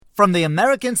From the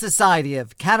American Society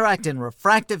of Cataract and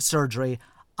Refractive Surgery,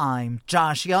 I'm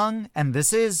Josh Young, and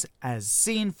this is As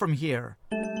Seen From Here.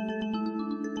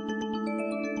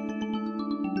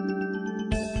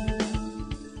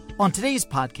 On today's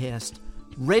podcast,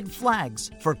 red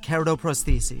flags for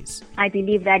keratoprostheses. I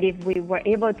believe that if we were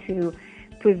able to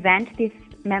prevent these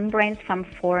membranes from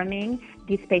forming,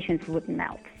 these patients would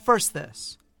melt. First,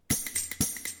 this.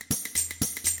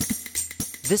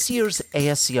 This year's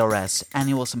ASCRS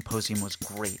annual symposium was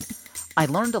great. I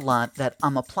learned a lot that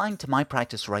I'm applying to my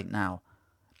practice right now.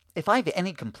 If I have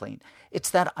any complaint, it's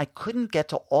that I couldn't get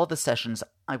to all the sessions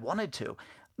I wanted to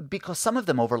because some of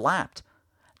them overlapped.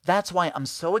 That's why I'm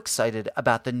so excited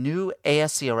about the new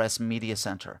ASCRS Media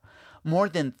Center. More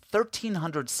than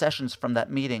 1,300 sessions from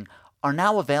that meeting are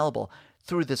now available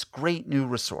through this great new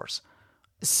resource.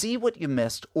 See what you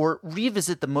missed or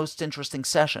revisit the most interesting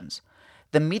sessions.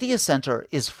 The Media Center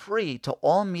is free to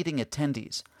all meeting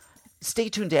attendees. Stay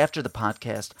tuned after the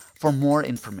podcast for more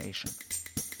information.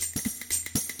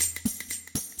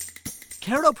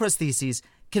 Keratoprostheses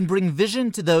can bring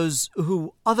vision to those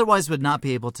who otherwise would not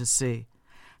be able to see.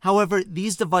 However,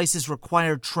 these devices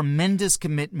require tremendous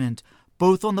commitment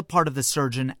both on the part of the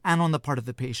surgeon and on the part of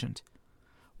the patient.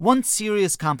 One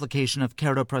serious complication of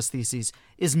keratoprostheses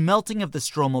is melting of the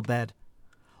stromal bed.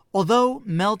 Although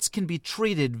melts can be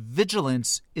treated,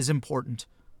 vigilance is important.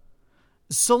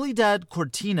 Soledad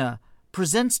Cortina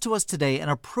presents to us today an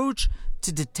approach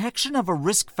to detection of a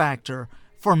risk factor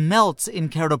for melts in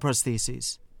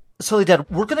keratoprostheses. Soledad,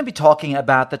 we're going to be talking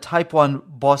about the type 1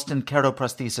 Boston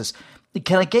keratoprosthesis.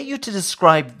 Can I get you to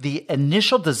describe the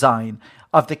initial design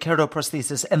of the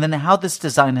keratoprosthesis and then how this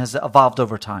design has evolved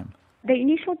over time? The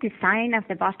initial design of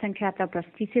the Boston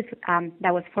keratoprosthesis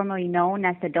that was formerly known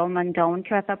as the Dolman-Doan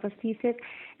keratoprosthesis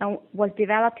was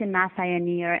developed in Mass Eye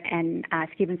Ear and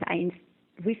Stevens Eye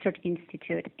Research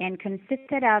Institute and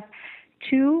consisted of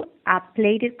two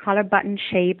plated collar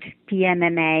button-shaped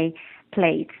PMMA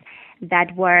plates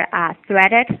that were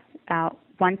threaded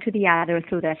one to the other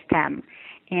through the stem.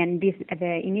 And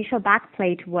the initial back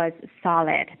plate was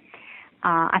solid.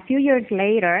 A few years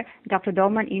later, Dr.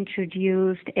 Dolman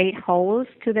introduced 8 holes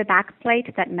to the back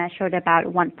plate that measured about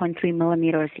 1.3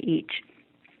 millimeters each.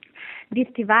 This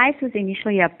device was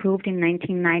initially approved in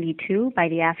 1992 by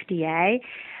the FDA,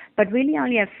 but really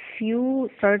only a few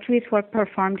surgeries were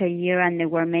performed a year, and they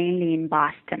were mainly in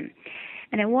Boston.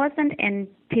 And it wasn't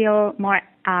until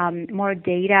more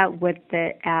data with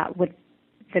the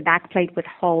backplate with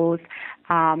holes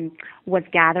was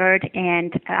gathered,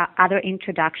 and other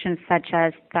introductions such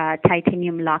as the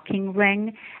titanium locking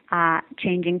ring,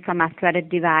 changing from a threaded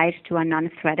device to a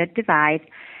non-threaded device,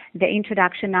 the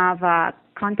introduction of a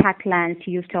contact lens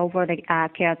used over the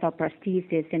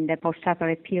keratoprosthesis in the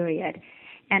postoperative period,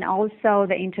 and also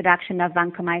the introduction of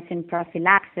vancomycin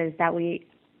prophylaxis, that we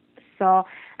saw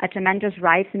a tremendous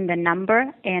rise in the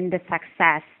number and the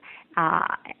success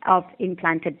of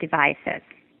implanted devices.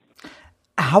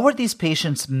 How are these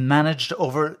patients managed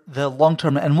over the long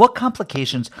term, and what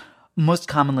complications most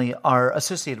commonly are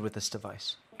associated with this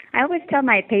device? I always tell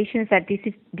my patients that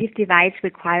this device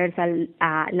requires a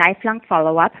lifelong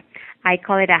follow-up. I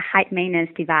call it a high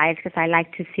maintenance device because I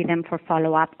like to see them for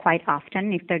follow-up quite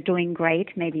often. If they're doing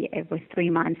great, maybe every 3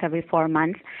 months, every 4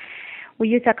 months. We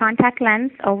use a contact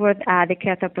lens over the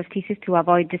keratoprosthesis to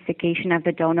avoid desiccation of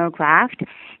the donor graft,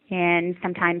 and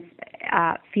sometimes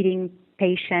feeding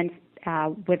patients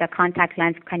with a contact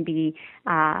lens can be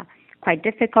quite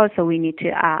difficult, so we need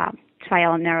to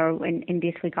trial and error in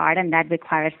this regard, and that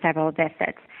requires several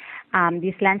visits.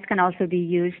 This lens can also be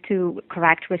used to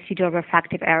correct residual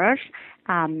refractive errors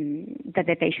that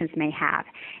the patients may have.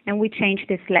 And we change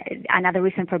this. Another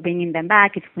reason for bringing them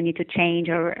back is we need to change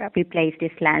or replace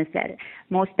this lens. That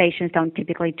most patients don't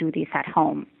typically do this at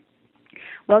home.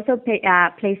 We also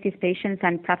place these patients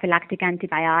on prophylactic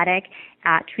antibiotic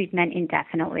treatment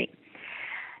indefinitely.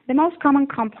 The most common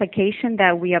complication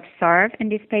that we observe in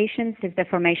these patients is the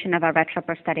formation of a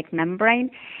retroprosthetic membrane.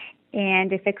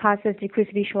 And if it causes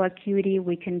decreased visual acuity,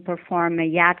 we can perform a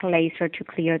YAG laser to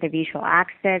clear the visual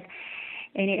axis.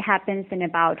 And it happens in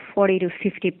about 40 to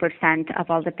 50% of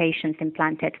all the patients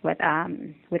implanted with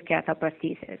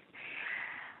keratoprosthesis.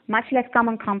 Much less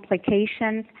common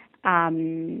complications,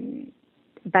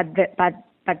 but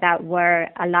that were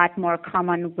a lot more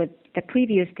common with the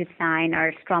previous design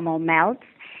are stromal melts.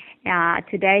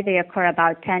 Today they occur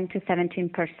about 10 to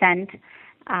 17%,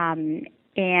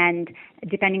 and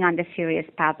depending on the series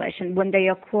published. And when they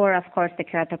occur, of course, the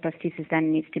keratoprosthesis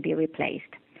then needs to be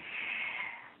replaced.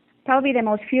 Probably the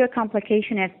most feared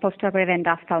complication is postoperative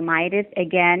endophthalmitis.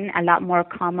 Again, a lot more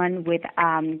common with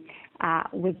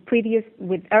with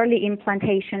early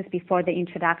implantations before the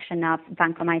introduction of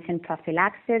vancomycin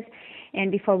prophylaxis,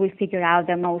 and before we figured out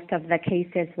that most of the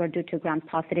cases were due to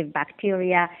gram-positive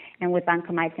bacteria, and with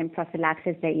vancomycin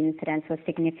prophylaxis, the incidence was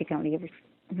significantly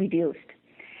reduced.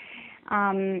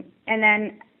 And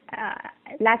then,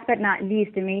 last but not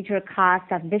least, the major cause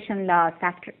of vision loss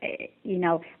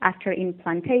after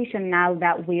implantation. Now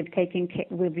that we've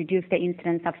reduced the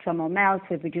incidence of stromal melts,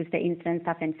 we've reduced the incidence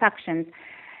of infections,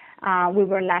 we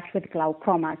were left with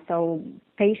glaucoma. So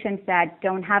patients that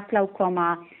don't have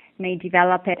glaucoma may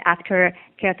develop it after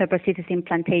keratoprosthesis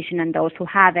implantation, and those who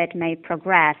have it may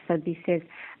progress. So this is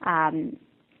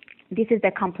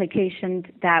the complication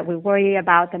that we worry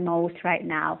about the most right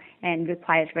now and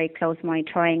requires very close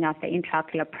monitoring of the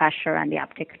intraocular pressure and the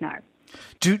optic nerve.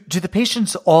 Do the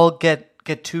patients all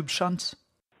get tube shunts?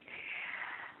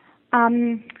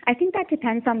 I think that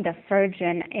depends on the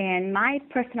surgeon, and my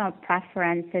personal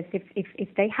preference is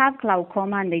if they have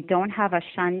glaucoma and they don't have a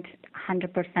shunt,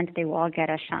 100% they will all get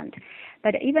a shunt.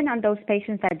 But even on those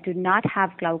patients that do not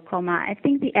have glaucoma, I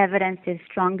think the evidence is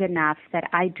strong enough that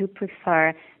I do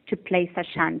prefer to place a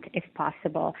shunt if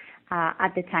possible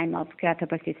at the time of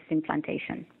keratoprosthesis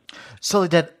implantation.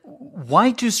 Soledad,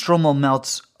 why do stromal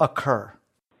melts occur?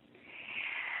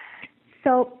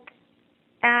 So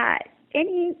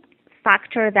any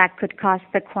factor that could cause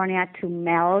the cornea to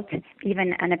melt,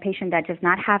 even in a patient that does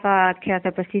not have a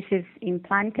keratoprosthesis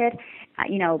implanted,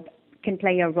 can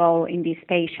play a role in these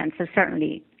patients. So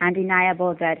certainly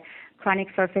undeniable that chronic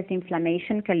surface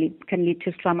inflammation can lead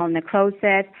to stromal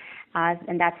necrosis,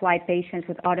 and that's why patients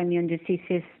with autoimmune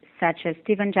diseases such as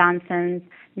Stevens-Johnson's,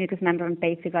 mucous membrane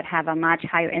basigot have a much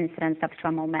higher incidence of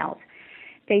stromal melts.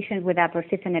 Patients with a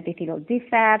persistent epithelial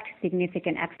defect,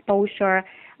 significant exposure,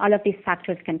 all of these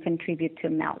factors can contribute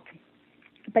to melt.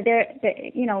 But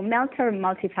melts are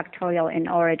multifactorial in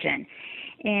origin.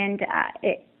 And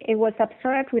it was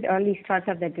observed with early starts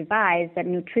of the device that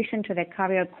nutrition to the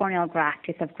carrier corneal graft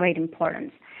is of great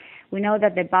importance. We know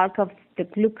that the bulk of the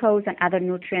glucose and other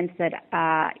nutrients that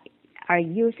are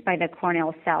used by the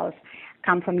corneal cells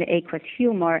come from the aqueous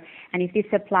humor, and if this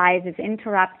supply is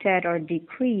interrupted or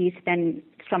decreased, then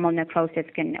stromal necrosis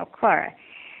can occur.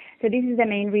 So this is the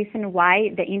main reason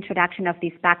why the introduction of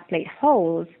these backplate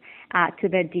holes to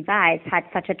the device had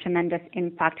such a tremendous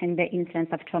impact in the incidence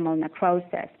of stromal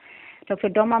necrosis. Dr.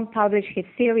 Doman published his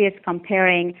series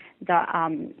comparing the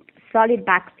solid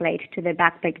backplate to the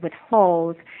backplate with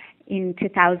holes in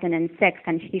 2006,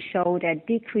 and he showed a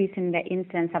decrease in the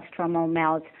incidence of stromal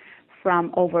melts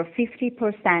from over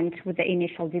 50% with the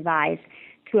initial device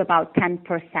to about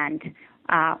 10%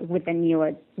 with the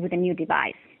new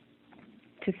device.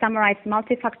 To summarize,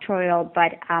 multifactorial,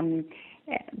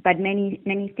 but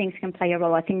many things can play a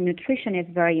role. I think nutrition is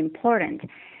very important.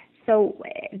 So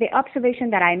the observation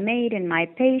that I made in my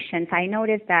patients, I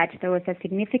noticed that there was a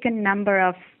significant number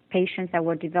of patients that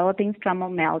were developing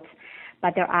stromal melts,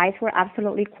 but their eyes were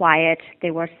absolutely quiet.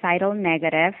 They were cidal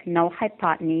negative, no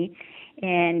hypotony,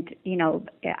 and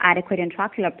adequate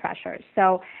intraocular pressure.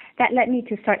 So that led me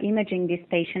to start imaging these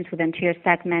patients with anterior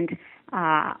segment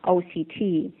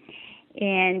OCT,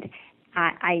 and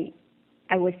I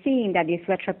was seeing that these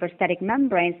retroprosthetic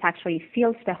membranes actually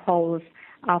fills the holes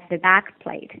of the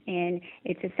backplate, and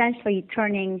it's essentially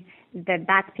turning the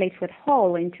backplate with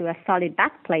hole into a solid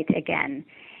backplate again.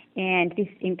 And this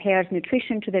impairs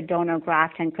nutrition to the donor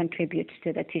graft and contributes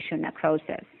to the tissue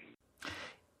necrosis.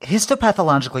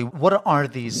 Histopathologically, what are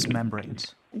these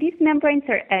membranes? These membranes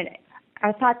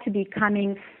are thought to be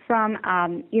coming from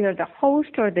either the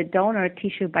host or the donor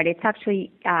tissue, but it's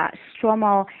actually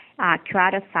stromal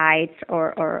keratocytes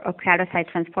or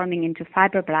keratocytes transforming into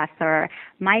fibroblasts or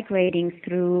migrating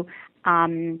through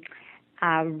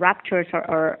ruptures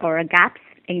or gaps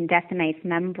in decimase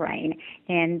membrane,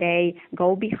 and they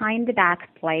go behind the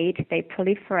back plate, they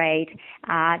proliferate,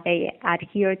 they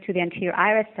adhere to the anterior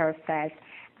iris surface.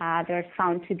 There's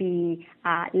found to be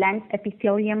lens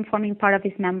epithelium forming part of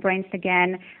these membranes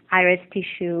again, iris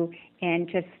tissue, and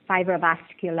just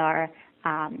fibrovascular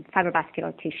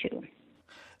tissue.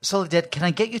 Soledad, can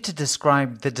I get you to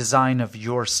describe the design of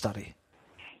your study?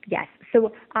 Yes.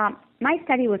 So my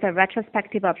study was a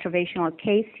retrospective observational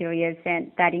case series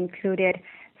that included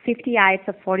 50 eyes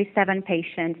of 47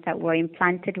 patients that were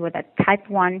implanted with a type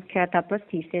 1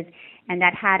 keratoprosthesis and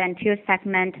that had anterior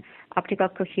segment optical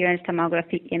coherence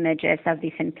tomography images of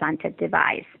this implanted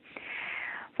device.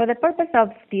 For the purpose of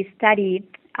this study,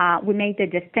 we made the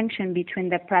distinction between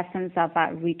the presence of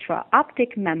a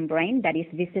retrooptic membrane that is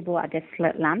visible at the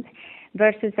slit lamp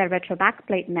versus a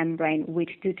retrobackplate membrane,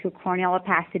 which due to corneal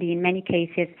opacity in many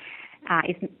cases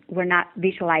we're not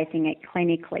visualizing it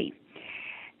clinically.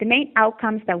 The main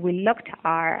outcomes that we looked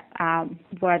were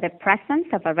the presence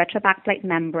of a retrobackplate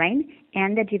membrane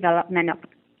and the development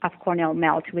of corneal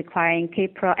melt requiring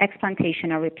K-Pro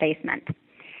explantation or replacement.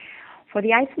 For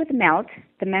the eyes with melt,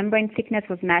 the membrane thickness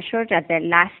was measured at the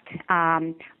last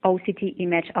OCT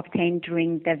image obtained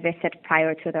during the visit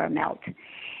prior to their melt.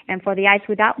 And for the eyes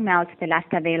without melt, the last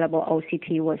available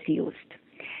OCT was used.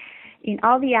 In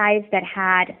all the eyes that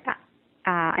had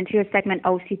anterior segment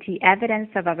OCT evidence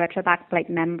of a retrobackplate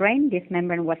membrane, this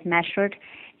membrane was measured,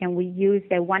 and we used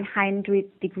the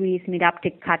 100 degrees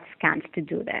mid-optic cut scans to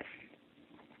do this.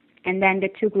 And then the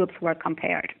two groups were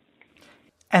compared.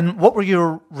 And what were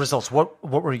your results? What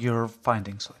were your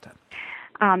findings like that?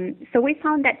 So we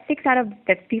found that 6 out of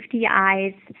the 50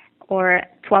 eyes, or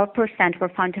 12%, were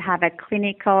found to have a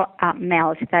clinical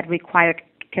melt that required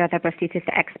keratoprosthesis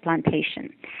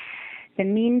explantation. The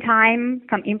mean time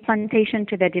from implantation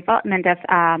to the development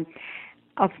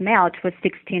of melt was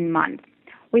 16 months.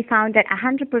 We found that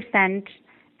 100%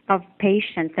 of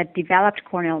patients that developed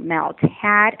corneal melt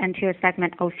had anterior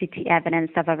segment OCT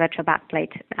evidence of a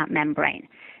retrobackplate membrane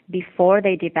before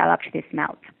they developed this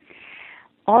melt.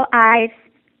 All eyes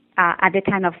at the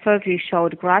time of surgery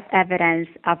showed gross evidence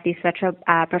of this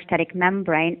retroprosthetic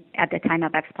membrane at the time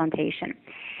of explantation.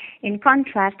 In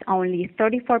contrast, only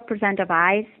 34% of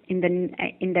eyes in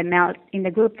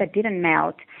the group that didn't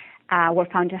melt were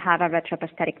found to have a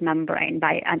retroprosthetic membrane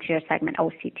by anterior segment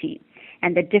OCT,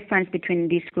 and the difference between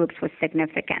these groups was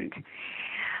significant.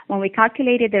 When we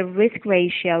calculated the risk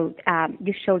ratio,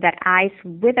 this showed that eyes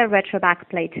with a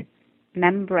retrobackplate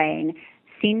membrane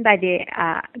seen by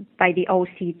the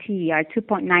OCT are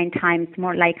 2.9 times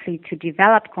more likely to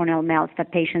develop corneal melts than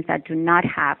patients that do not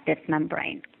have this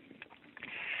membrane.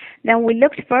 Then we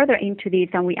looked further into this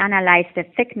and we analyzed the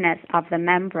thickness of the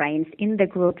membranes in the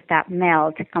group that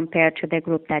melt compared to the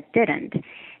group that didn't.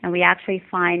 And we actually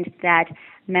find that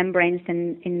membranes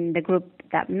in the group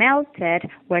that melted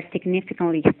were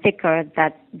significantly thicker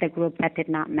than the group that did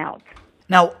not melt.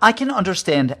 Now, I can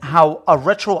understand how a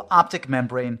retro-optic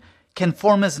membrane can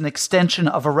form as an extension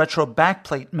of a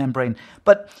retro-backplate membrane,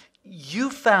 but you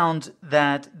found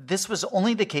that this was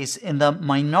only the case in the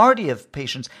minority of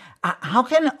patients. How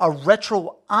can a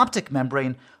retro-optic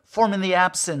membrane form in the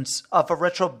absence of a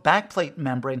retro-backplate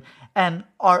membrane? And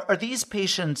are these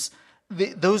patients,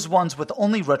 those ones with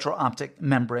only retro-optic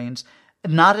membranes,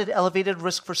 not at elevated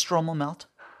risk for stromal melt?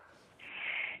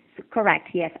 Correct,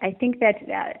 yes. I think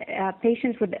that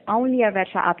patients with only a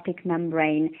retro-optic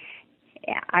membrane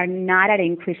are not at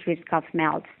increased risk of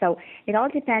melt. So it all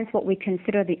depends what we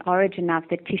consider the origin of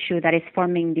the tissue that is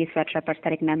forming this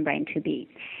retroprosthetic membrane to be.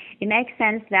 It makes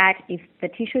sense that if the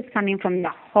tissue is coming from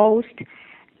the host,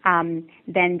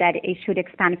 then that it should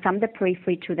expand from the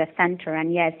periphery to the center.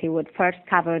 And yes, it would first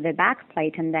cover the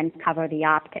backplate and then cover the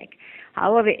optic.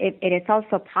 However, it is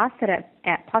also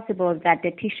possible that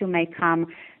the tissue may come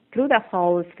through the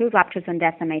host, through ruptures and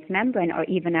decimates membrane, or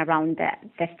even around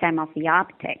the stem of the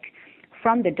optic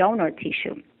from the donor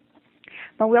tissue.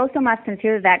 But we also must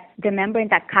consider that the membrane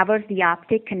that covers the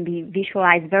optic can be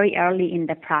visualized very early in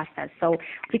the process. So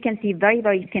we can see very,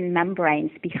 very thin membranes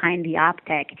behind the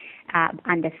optic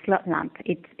and the slit lamp.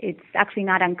 It's actually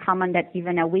not uncommon that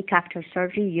even a week after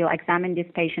surgery, you'll examine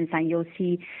these patients and you'll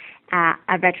see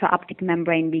a retro-optic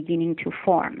membrane beginning to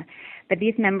form. But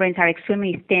these membranes are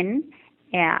extremely thin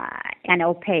and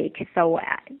opaque. So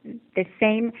the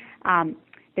same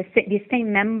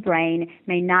membrane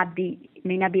may not be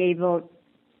able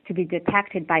to be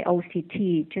detected by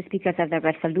OCT just because of the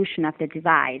resolution of the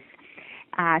device.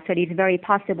 So it is very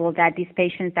possible that these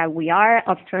patients that we are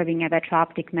observing a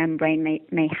retrooptic membrane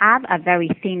may have a very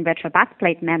thin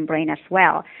retrobackplate membrane as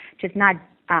well, just not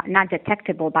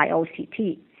detectable by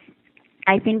OCT.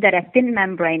 I think that a thin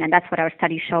membrane, and that's what our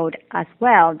study showed as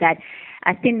well, that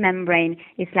a thin membrane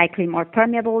is likely more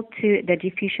permeable to the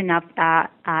diffusion of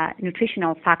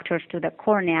nutritional factors to the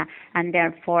cornea, and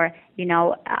therefore,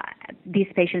 these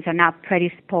patients are not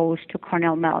predisposed to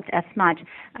corneal melt as much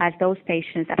as those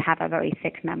patients that have a very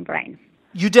thick membrane.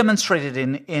 You demonstrated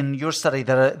in your study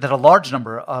that a large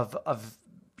number of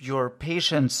your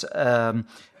patients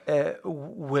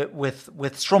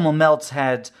with stromal melts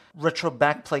had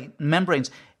retrobackplate membranes.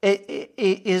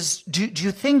 Do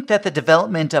you think that the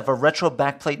development of a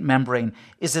retrobackplate membrane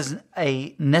is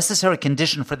a necessary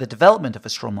condition for the development of a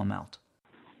stromal melt?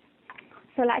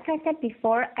 So like I said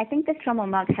before, I think the stromal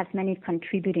melt has many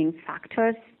contributing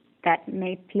factors that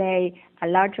may play a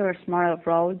larger or smaller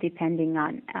role depending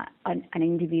on an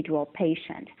individual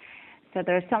patient. So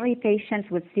there are certainly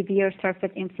patients with severe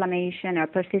surface inflammation or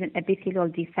persistent epithelial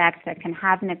defects that can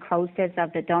have necrosis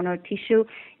of the donor tissue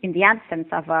in the absence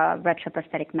of a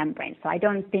retroprosthetic membrane. So I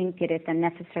don't think it is a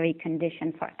necessary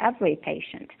condition for every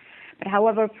patient. But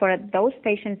however, for those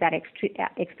patients that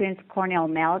experience corneal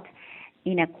melt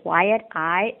in a quiet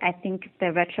eye, I think the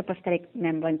retroprosthetic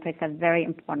membrane plays a very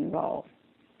important role.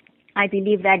 I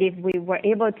believe that if we were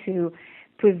able to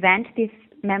prevent these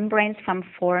membranes from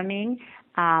forming,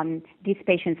 these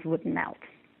patients would melt.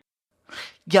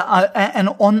 Yeah, and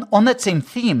on that same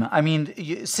theme, I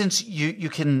mean, since you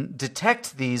can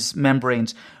detect these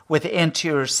membranes with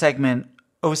anterior segment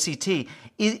OCT,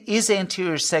 is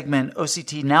anterior segment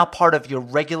OCT now part of your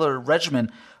regular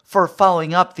regimen for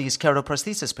following up these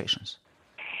keratoprosthesis patients?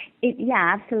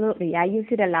 Yeah, absolutely. I use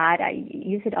it a lot. I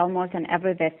use it almost on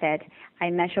every visit. I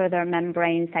measure their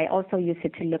membranes. I also use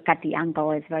it to look at the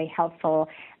angle. It's very helpful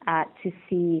to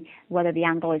see whether the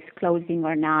angle is closing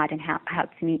or not, and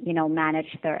helps me,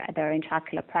 manage their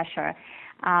intraocular pressure.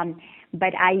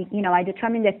 But I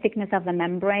determine the thickness of the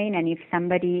membrane, and if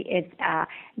somebody is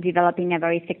developing a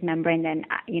very thick membrane, then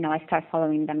I start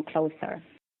following them closer.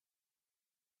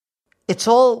 It's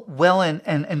all well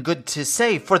and good to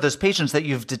say for those patients that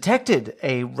you've detected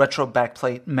a retro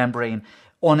backplate membrane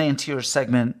on anterior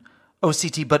segment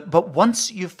OCT, but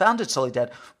once you've found it,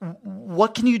 Soledad,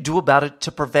 what can you do about it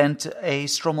to prevent a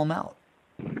stromal melt?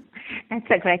 That's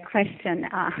a great question.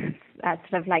 That's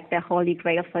sort of like the holy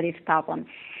grail for this problem.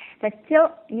 But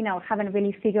still, haven't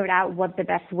really figured out what the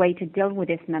best way to deal with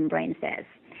these membranes is.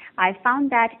 I found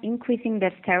that increasing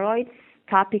the steroids,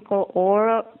 topical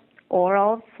or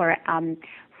oral, for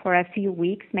a few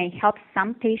weeks may help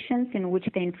some patients in which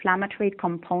the inflammatory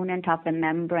component of the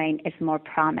membrane is more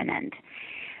prominent.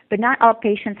 But not all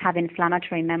patients have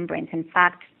inflammatory membranes. In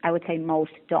fact, I would say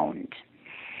most don't.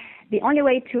 The only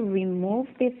way to remove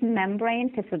these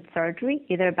membranes is with surgery,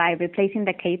 either by replacing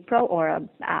the capro or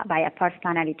by a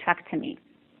pars-plana vitrectomy.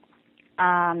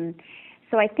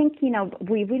 So I think,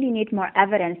 we really need more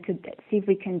evidence to see if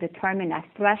we can determine a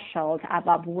threshold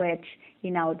above which,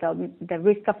 the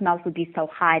risk of melt would be so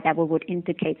high that we would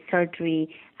indicate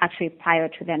surgery actually prior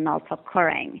to the melt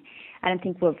occurring. I don't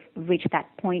think we've reached that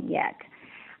point yet.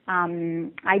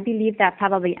 I believe that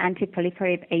probably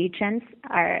anti-proliferative agents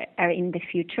are in the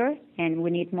future, and we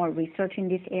need more research in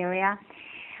this area.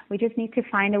 We just need to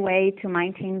find a way to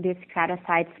maintain these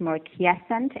keratocytes more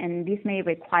quiescent, and this may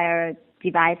require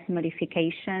device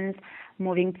modifications,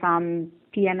 moving from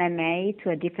PMMA to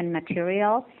a different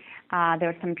material. There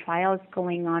are some trials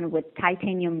going on with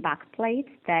titanium backplates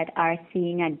that are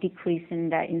seeing a decrease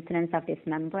in the incidence of these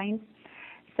membranes.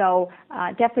 So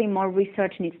definitely more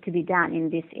research needs to be done in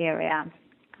this area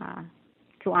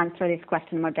to answer this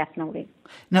question more definitely.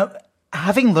 Now,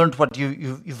 having learned what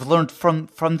you've learned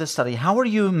from the study, how are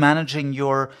you managing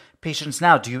your patients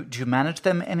now? Do you manage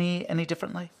them any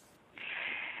differently?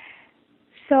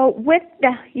 So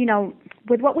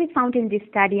with what we found in this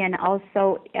study, and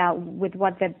also with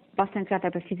what the Boston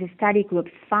Keratoprosthesis study group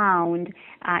found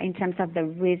in terms of the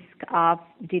risk of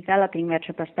developing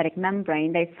retroprosthetic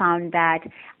membrane, they found that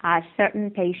certain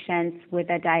patients with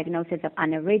a diagnosis of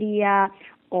aniridia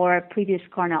or previous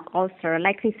corneal ulcer,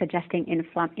 likely suggesting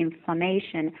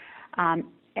inflammation,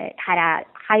 had a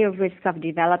higher risk of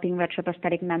developing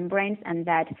retroprosthetic membranes, and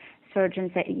that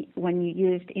surgeons, when you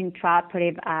used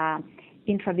intraoperative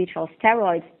intravitreal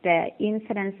steroids, the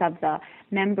incidence of the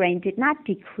membrane did not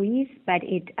decrease, but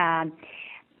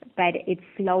it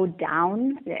slowed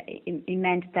down. It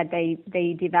meant that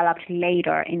they developed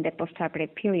later in the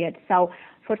postoperative period. So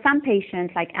for some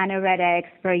patients, like anoretics,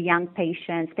 very young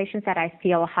patients that I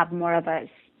feel have more of a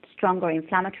stronger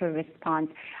inflammatory response,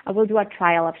 I will do a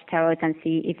trial of steroids and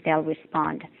see if they'll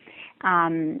respond.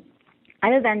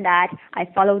 Other than that, I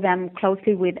follow them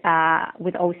closely with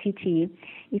OCT.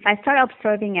 If I start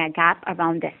observing a gap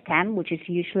around the stem, which is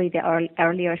usually the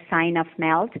earlier sign of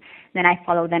melt, then I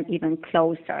follow them even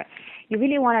closer. You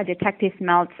really want to detect these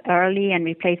melts early and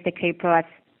replace the capro as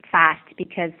fast,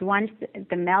 because once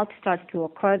the melt starts to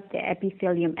occur, the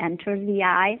epithelium enters the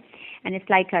eye, and it's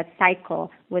like a cycle.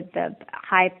 With the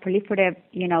high proliferative,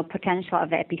 potential of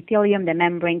the epithelium, the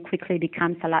membrane quickly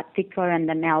becomes a lot thicker, and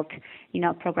the melt,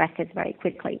 progresses very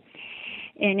quickly.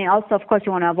 And also, of course,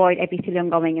 you want to avoid epithelium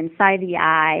going inside the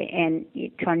eye and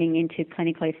turning into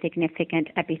clinically significant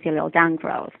epithelial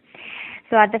downgrowth.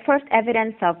 So at the first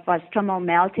evidence of stromal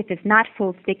melt, if it's not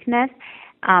full thickness,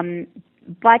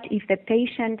 but if the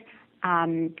patient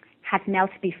has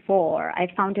melts before, I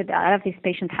found that a lot of these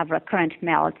patients have recurrent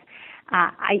melts,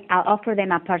 I'll offer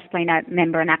them a pars-plana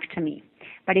membranectomy.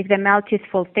 But if the melt is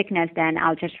full thickness, then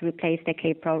I'll just replace the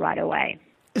capro right away.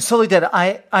 Soledad,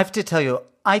 I have to tell you,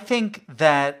 I think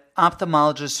that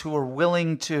ophthalmologists who are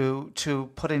willing to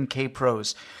put in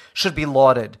K-pros should be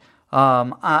lauded.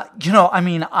 I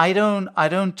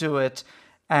don't do it,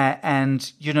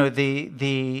 and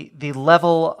the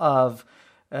level of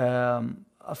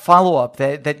follow-up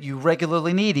that you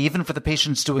regularly need, even for the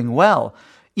patients doing well,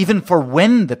 even for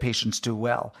when the patients do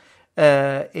well,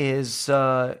 it's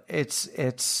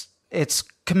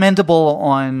commendable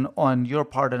on your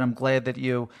part, and I'm glad that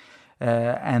you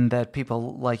and that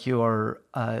people like you are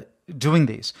doing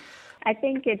these. I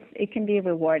think it can be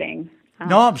rewarding.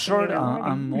 No, I'm sure.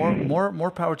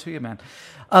 More power to you, man.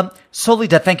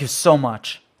 Soledad, thank you so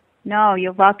much. No,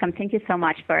 you're welcome. Thank you so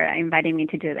much for inviting me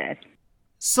to do this.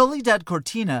 Soledad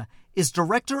Cortina is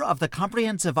director of the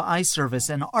Comprehensive Eye Service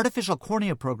and Artificial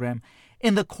Cornea Program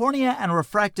in the Cornea and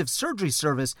Refractive Surgery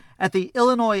Service at the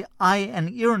Illinois Eye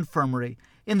and Ear Infirmary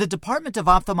in the Department of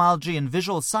Ophthalmology and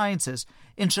Visual Sciences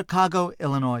in Chicago,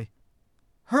 Illinois.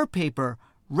 Her paper,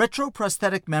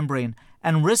 Retroprosthetic Membrane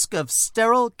and Risk of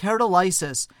Sterile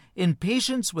Keratolysis in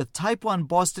Patients with Type 1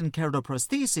 Boston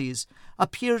Keratoprostheses,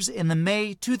 appears in the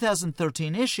May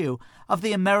 2013 issue of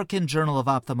the American Journal of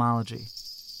Ophthalmology.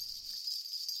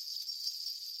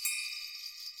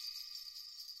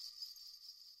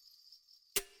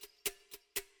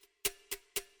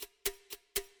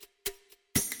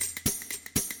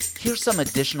 Here's some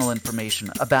additional information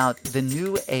about the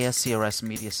new ASCRS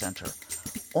Media Center.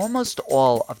 Almost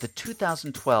all of the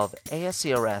 2012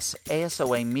 ASCRS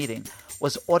ASOA meeting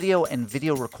was audio and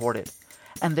video recorded,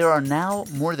 and there are now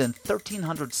more than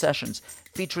 1,300 sessions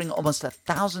featuring almost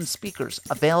 1,000 speakers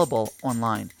available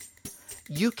online.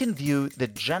 You can view the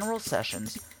general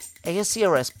sessions,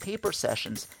 ASCRS paper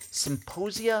sessions,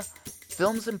 symposia,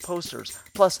 films and posters,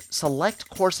 plus select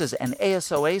courses and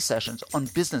ASOA sessions on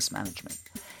business management.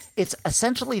 It's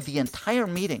essentially the entire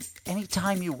meeting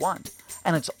anytime you want,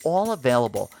 and it's all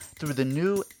available through the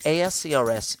new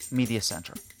ASCRS Media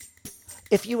Center.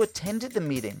 If you attended the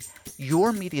meeting,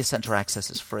 your Media Center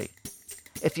access is free.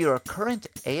 If you're a current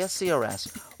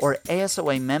ASCRS or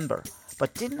ASOA member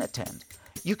but didn't attend,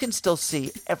 you can still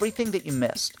see everything that you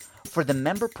missed for the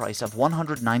member price of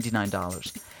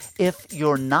 $199. If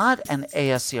you're not an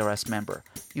ASCRS member,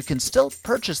 you can still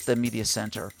purchase the Media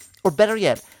Center, or better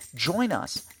yet, join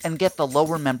us and get the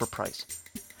lower member price.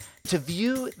 To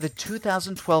view the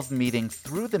 2012 meeting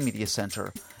through the Media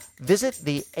Center, visit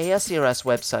the ASCRS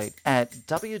website at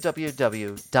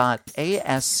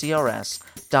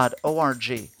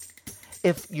www.ascrs.org.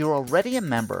 If you're already a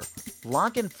member,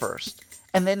 log in first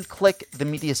and then click the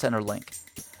Media Center link.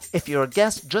 If you're a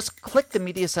guest, just click the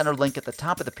Media Center link at the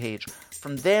top of the page.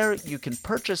 From there, you can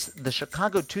purchase the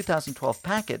Chicago 2012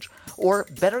 package, or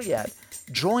better yet,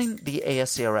 join the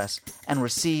ASCRS and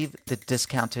receive the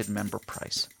discounted member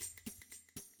price.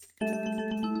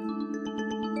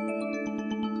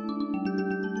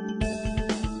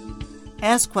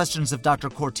 Ask questions of Dr.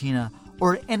 Cortina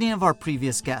or any of our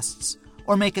previous guests,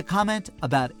 or make a comment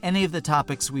about any of the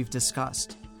topics we've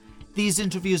discussed. These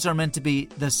interviews are meant to be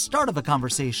the start of a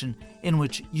conversation in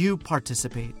which you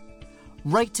participate.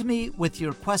 Write to me with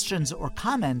your questions or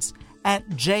comments at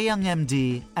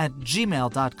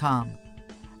jyoungmd@gmail.com.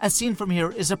 As Seen From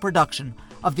Here is a production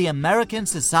of the American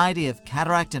Society of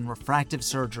Cataract and Refractive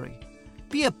Surgery.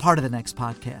 Be a part of the next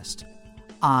podcast.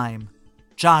 I'm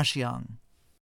Josh Young.